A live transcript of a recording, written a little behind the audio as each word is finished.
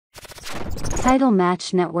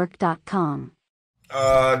TitleMatchNetwork.com.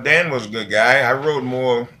 Dan was a good guy. I rode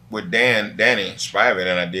more with Danny Spivey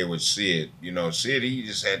than I did with Sid. You know, Sid, he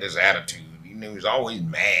just had this attitude. He was always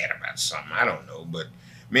mad about something. I don't know, but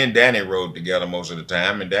me and Danny rode together most of the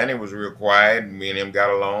time, and Danny was real quiet. Me and him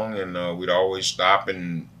got along, and we'd always stop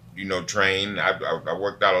and, train. I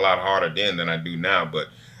worked out a lot harder then than I do now, but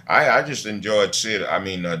I just enjoyed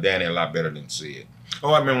Danny a lot better than Sid.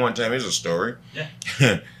 Oh, I remember one time, here's a story. Yeah.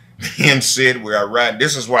 Me and Sid, we are riding.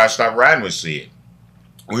 This is why I stopped riding with Sid.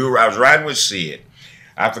 I was riding with Sid.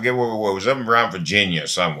 I forget where we were. It was up around Virginia or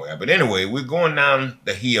somewhere. But anyway, we're going down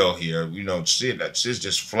the hill here. Sid's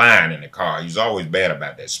just flying in the car. He's always bad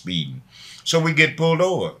about that speeding. So we get pulled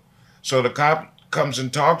over. So the cop comes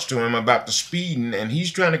and talks to him about the speeding, and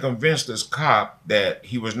he's trying to convince this cop that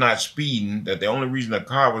he was not speeding, that the only reason the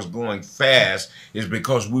car was going fast is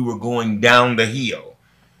because we were going down the hill.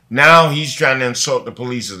 Now he's trying to insult the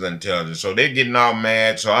police's intelligence. So they're getting all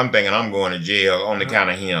mad. So I'm thinking I'm going to jail on account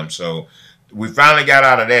of him. So we finally got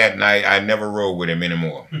out of that, and I never rode with him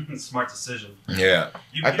anymore. Smart decision. Yeah.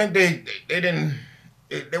 I think they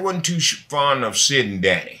wasn't too fond of Sid and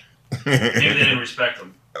Danny. Maybe they didn't respect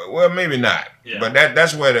him. Well, maybe not. Yeah. But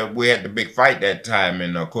that's where we had the big fight that time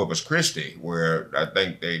in Corpus Christi, where I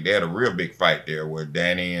think they had a real big fight there where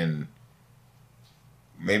Danny and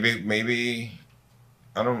maybe might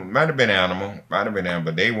have been Animal,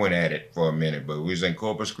 but they went at it for a minute. But we was in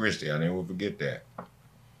Corpus Christi. I never will forget that.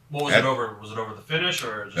 What was it over? Was it over the finish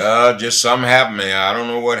or just something happened, man. I don't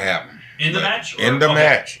know what happened. In the match? In the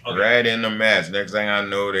match. Okay. Right in the match. Next thing I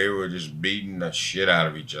know, they were just beating the shit out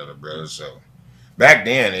of each other, brother. So back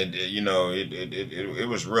then, it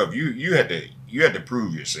was rough. You had to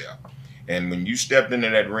prove yourself. And when you stepped into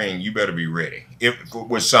that ring, you better be ready.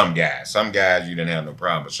 With some guys you didn't have no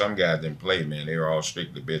problem, but some guys didn't play, man. They were all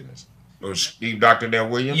strict to business. Was Steve Dr. Del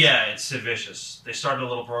Williams? Yeah, it's Sid Vicious. They started a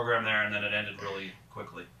little program there, and then it ended really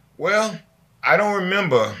quickly. Well, I don't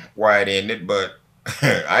remember why it ended, but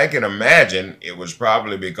I can imagine it was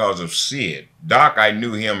probably because of Sid. Doc, I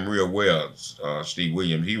knew him real well. Steve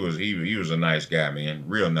Williams, he was a nice guy, man,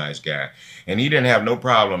 real nice guy, and he didn't have no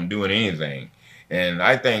problem doing anything. And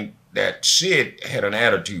I think that Sid had an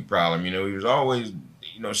attitude problem. He was always,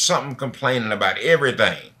 something complaining about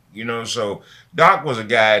everything. So Doc was a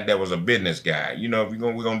guy that was a business guy. If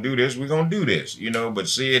we're gonna do this, we're gonna do this. But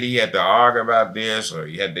Sid, he had to argue about this, or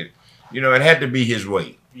he had to, it had to be his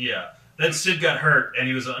way. Yeah. Then Sid got hurt, and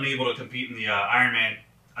he was unable to compete in the Iron Man.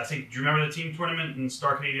 I think. Do you remember the team tournament in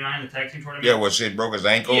Stark '89, the tag team tournament? Yeah, where Sid broke his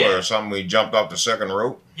ankle or something. He jumped off the second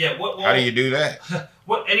rope. Yeah. How do you do that?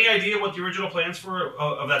 Any idea what the original plans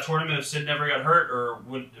of that tournament if Sid never got hurt, or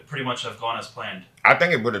would it pretty much have gone as planned? I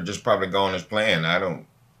think it would have just probably gone as planned. I don't.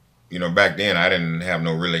 Back then I didn't have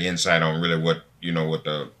no really insight on really what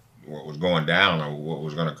was going down or what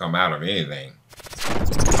was going to come out of anything.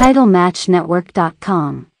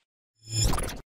 TitleMatchNetwork.com.